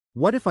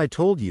What if I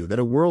told you that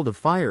a world of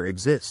fire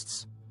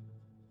exists?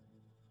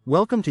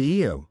 Welcome to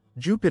Io,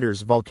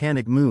 Jupiter's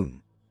volcanic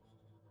moon.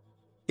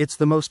 It's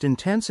the most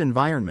intense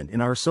environment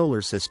in our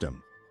solar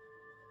system.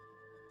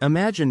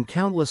 Imagine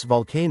countless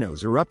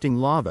volcanoes erupting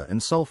lava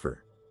and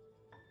sulfur.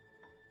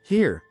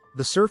 Here,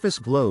 the surface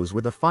glows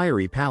with a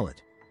fiery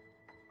palette.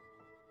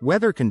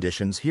 Weather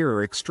conditions here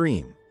are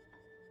extreme.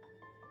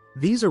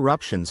 These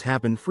eruptions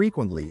happen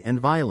frequently and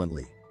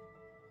violently.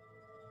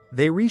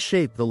 They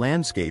reshape the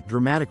landscape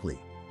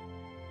dramatically.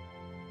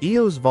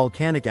 Io's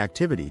volcanic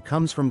activity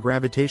comes from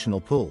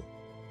gravitational pull.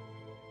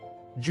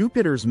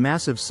 Jupiter's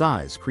massive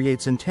size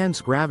creates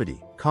intense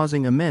gravity,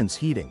 causing immense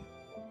heating.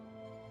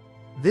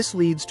 This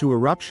leads to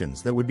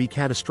eruptions that would be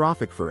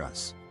catastrophic for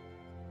us.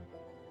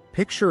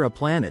 Picture a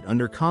planet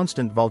under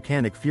constant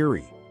volcanic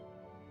fury.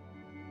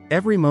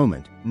 Every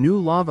moment, new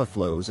lava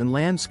flows and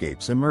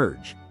landscapes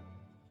emerge.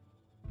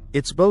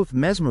 It's both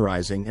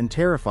mesmerizing and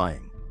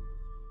terrifying.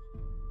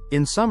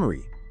 In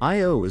summary,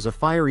 Io is a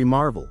fiery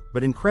marvel,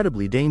 but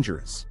incredibly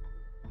dangerous.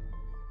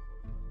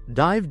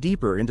 Dive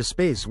deeper into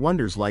space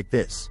wonders like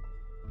this.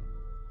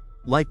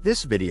 Like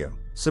this video,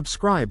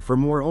 subscribe for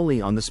more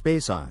only on the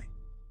Space Eye.